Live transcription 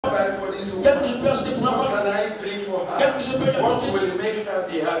Qu'est-ce que je peux acheter pour ma femme? Qu'est-ce que je peux lui apporter?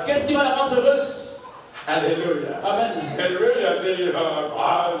 Qu'est-ce qui va la rendre heureuse? Hallelujah. Amen. And when you are saying,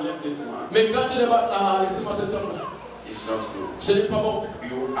 leave this man. Mais quand tu débat, laissez-moi cet homme-là. It's not good. Ce n'est pas bon.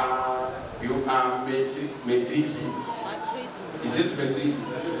 You are maîtrisé. Is it maîtrisé?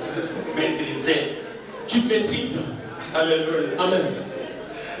 Maîtrisé. Tu maîtrises. Alléluia. Amen.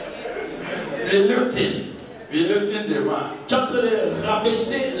 Reluctant the man. Tu es en train de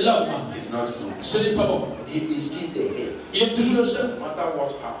rabaisser l'homme. It's not good. Ce n'est pas bon. He is still the head. Il est toujours le chef. No matter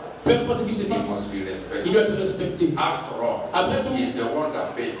what happens, Peu importe ce qui se he passe, must be respected. il doit être respecté. After all, Après tout, he's the one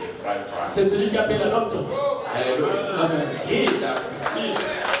that paid the price. c'est celui qui a payé la note. Hallelujah. Amen.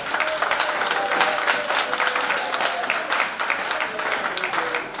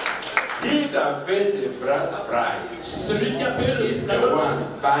 He that paid the price Celui qui a payé is la the note. one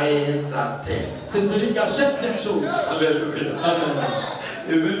buying that thing. C'est celui qui achète cette chose. Hallelujah. Amen.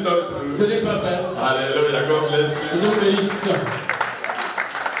 Is it not true? Ce n'est pas vrai. Hallelujah. God bless you. Nous bénisse.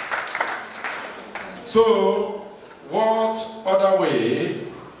 So, what other way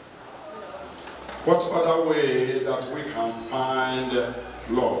that we can find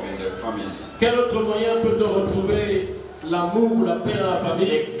love in the family? Quel autre moyen peut-on retrouver l'amour ou la paix dans la famille?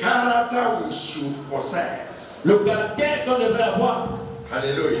 The character we should possess. Le caractère qu'on devrait avoir.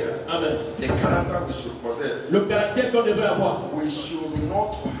 Hallelujah. Amen. The character we should possess. Le caractère qu'on devrait avoir. We should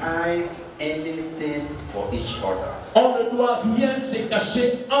not hide anything for each other. On ne doit rien se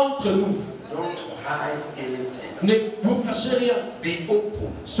cacher entre nous. Don't hide anything. Ne vous cachez rien. Be open.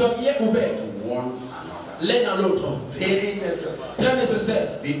 Soyez ouverts. To one another. L'un à l'autre. Very necessary. Très nécessaire.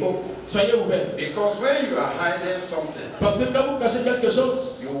 Be open. Soyez ouverts. Because when you are hiding something, Parce que quand vous cachez quelque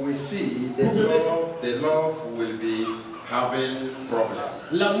chose, you will see the love will be having problem.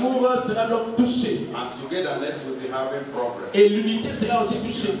 l'amour sera donc touché. And togetherness will be having problem. Et l'unité sera aussi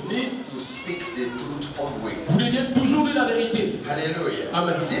touchée. You need to speak the truth always. Vous devez toujours dire la vérité. Hallelujah.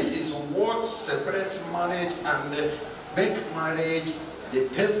 Amen. This is what separates marriage and make marriage. The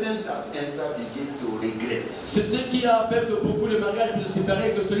person that enter begin to regret. C'est ce qui a fait que beaucoup de mariages peuvent se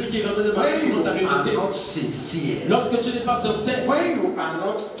séparer, que celui qui rentre de mariage commence à regretter. Lorsque tu n'es pas sincère, when you are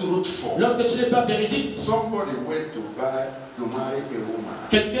not truthful, lorsque tu n'es pas véridique, somebody went to marry a woman.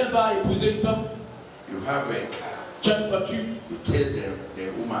 Quelqu'un va épouser une femme. You have a car. Tu as une voiture. You tell the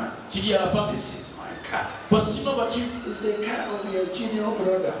woman, Tu dis à la femme, this is my car. voici ma voiture. It's the car of your junior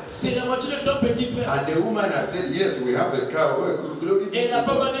brother. C'est la voiture de ton petit frère. And the woman has said, yes, we have a car. Oh, glory be Et to la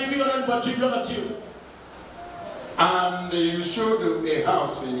femme God. a dit, oui, on a une voiture, gloire à Dieu. And you showed a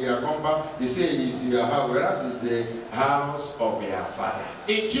house in your compound. You say it's your house, whereas it's the house of your father.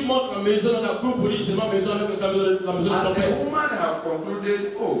 Et tu montres la maison dans la cour pour dire, c'est ma maison, alors que c'est la maison de ton And the père. woman have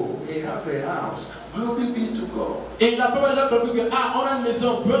concluded, oh, we have a house. Glory be to God. Et la femme a déjà compris que, ah, on a une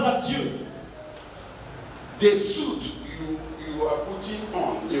maison, gloire à Dieu. The suit you are putting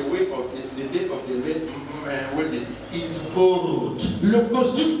on the way of the day of the wedding is borrowed. Le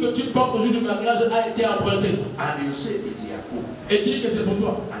costume que tu portes au jour du mariage a été emprunté. And you say it's your own. Et tu dis que c'est pour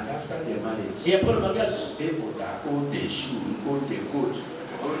toi. And after the marriage, Et après le mariage, people that own the shoe, own the coat,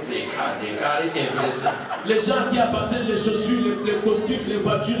 own the car, they carry everything. les gens qui appartiennent les chaussures, les costumes, les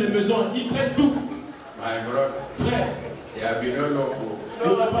voitures, les maisons, ils prennent tout. My brother, Frère, there have been no love. il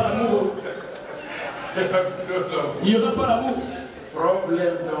n'y aura pas l'amour. There have been no love. Il n'y aura pas l'amour.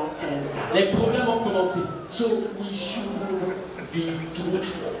 Problem don't enter. Les problèmes ont commencé. So we should be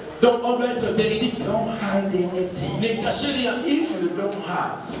truthful. Donc on doit être véridique. Don't hide anything. Ne cachez rien. If you don't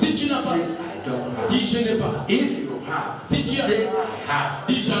have, Si tu n'as pas, say I don't have. dis je n'ai pas. If you have, Si tu as, say I have.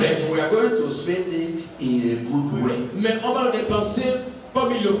 dis j'en ai. But we are going to spend it in a good way. Mais on va le dépenser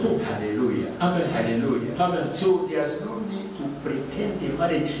comme il le faut. Hallelujah. Amen. Hallelujah. Amen. So there's no need to pretend a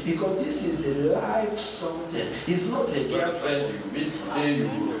marriage because this is a life something. It's not a girlfriend you meet today, you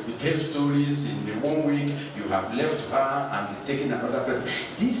tell stories in the 1 week, you have left her and taken another person.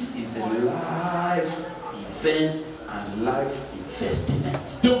 This is a life event and life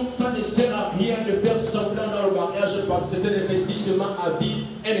investment. Donc ça ne sert à rien de faire semblant dans le mariage parce que c'est un investissement à vie,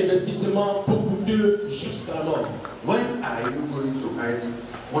 un investissement pour vous deux jusqu'à la mort. When are you going to hide it?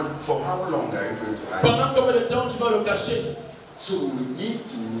 For how long are you going to hide it? Pendant combien de temps tu vas le cacher? So we need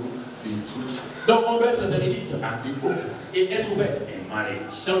to be truthful Donc on doit être véridique and be open et être ouvert in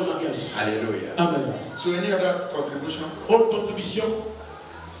marriage. dans le mariage. Hallelujah. Amen. So any other contribution? Autre contribution?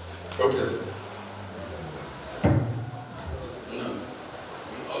 Okay, sir.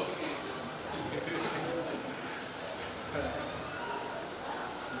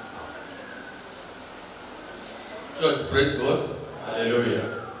 Church, praise God.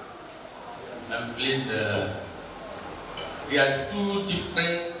 Hallelujah. And please, there's two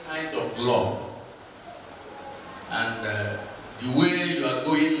different of love. And the way you are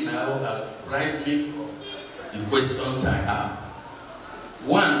going now has driven me from the questions I have.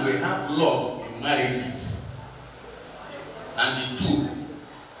 One, we have love in marriages. And the two,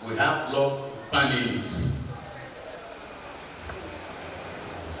 we have love in families.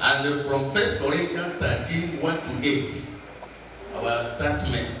 And from 1 Corinthians 13, 1 to 8, our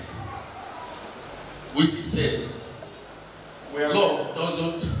statement, which says, love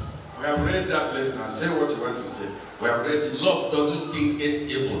doesn't... We have read that place now. Say what you want to say. We have read it. Love doesn't think it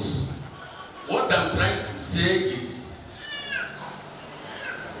evils. What I'm trying to say is,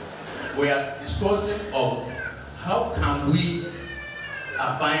 we are discussing of how can we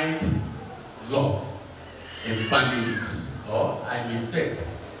abide love in families. Or I mistake.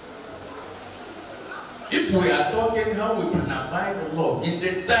 If we are talking how we can abide love in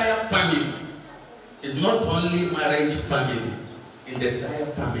the entire family, it's not only marriage family, in the entire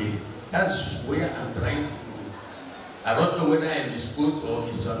family. That's where I'm trying to. I don't know whether I misquote or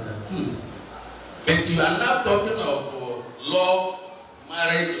misunderstood. But you are now talking of love,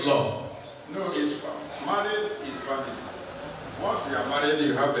 marriage love. No, it's marriage is family. Once you are married,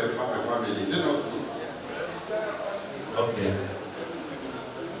 you have a family. Is it not true? Okay.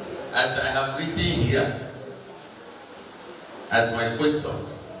 As I have written here, as my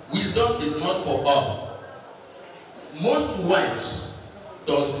questions, wisdom is not for all. Most wives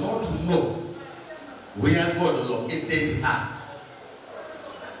does not know where God located her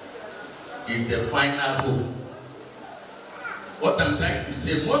is the final home. What I'm trying to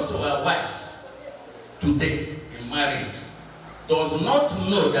say, most of our wives today in marriage does not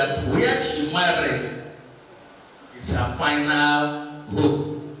know that where she married is her final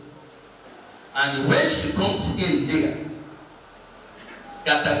home. And when she comes in there,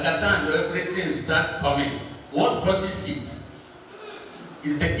 kata and everything start coming. What causes it?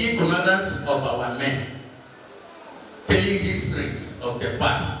 Is the ignorance of our men telling histories of the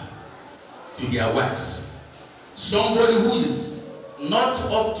past to their wives. Somebody who is not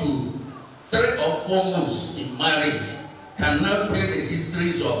up to 3 or 4 months in marriage cannot tell the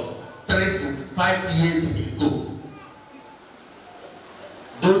histories of 3 to 5 years ago.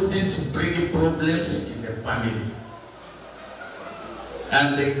 Those things bring problems in the family.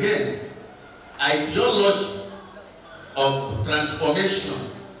 And again, ideology of transformation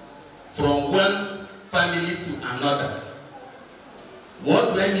from one family to another.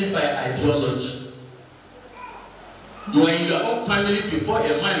 What do I mean by ideology? You are in your own family before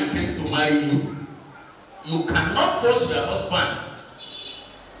a man came to marry you. You cannot force your husband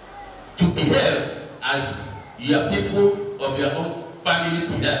to behave as your people of your own family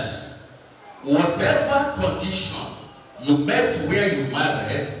behaves. Whatever condition you met where you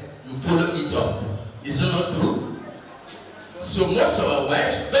married, you follow it up. Is it not true? So most of our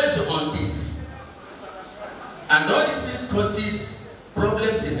wives, based on this, and all these things causes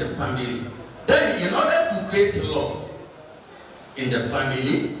problems in the family. Then in order to create love in the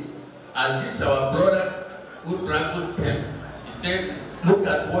family, as this our brother who traveled came, he said, look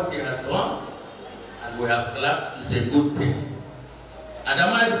at what he has done, and we have clapped, it's a good thing. And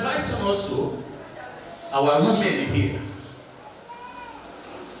I'm advising also our women here,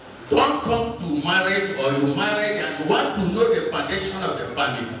 don't come to marriage or you married and you want to know the foundation of the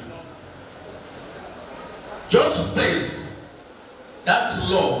family. Just build that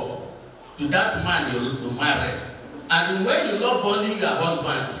love to that man you married. And when you love only your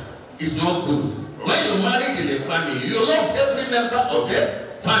husband, it's not good. When you married in a family, you love every member of the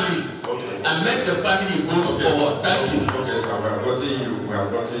family and make the family go forward. Thank you. Okay, so we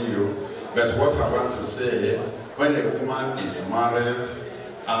have gotten you. But what I want to say, when a woman is married,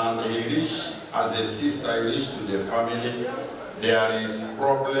 and he reach as a sister, he reach to the family, there is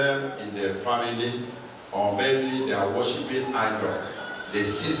problem in the family, or maybe they are worshiping idol. The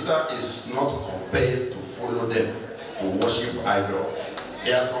sister is not compelled to follow them to worship idol.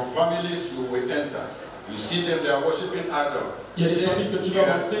 There are some families you will enter, you see them, they are worshiping idol. Il y a des familles que tu vas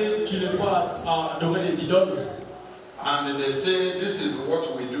rentrer, tu les vois adorer les idoles. And they say, this is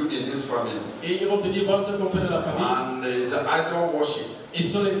what we do in this family. Et ils vont te dire, voilà ce qu'on fait dans la famille. And there is an idol worship. Et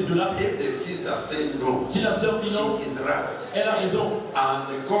ce sont les idolâtres. If the sister says no, si la sœur dit non, she is right. Elle a raison.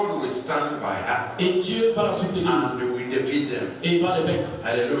 And God will stand by her. Et Dieu va la soutenir. And will defeat them. Et il va les vaincre.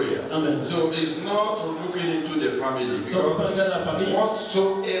 Hallelujah. Amen. So it's not looking into the family, because famille,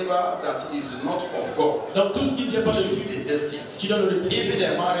 whatsoever that is not of God, donc tout ce qui vient pas de Dieu, tu dois le détester. Even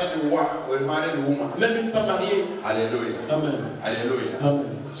a married woman. Même une femme mariée. Hallelujah. Amen. Hallelujah. Amen.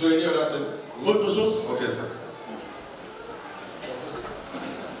 So any other thing? Autre chose? Okay, sir.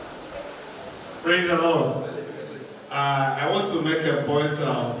 Praise the Lord. I want to make a point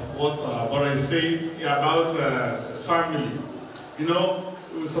of what I say about family. You know,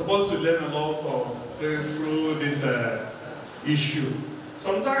 we're supposed to learn a lot of things through this issue.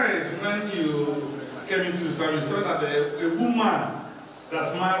 Sometimes when you came into the family, you saw that a woman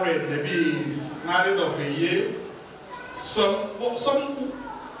that's married, maybe is married of a year, some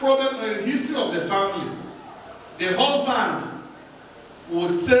problem, history of the family. The husband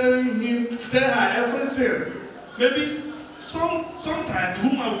would tell her everything. Maybe sometimes the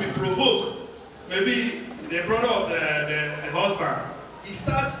woman will be provoked. Maybe the brother of the husband, he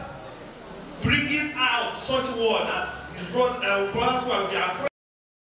starts bringing out such word that his brothers will be afraid.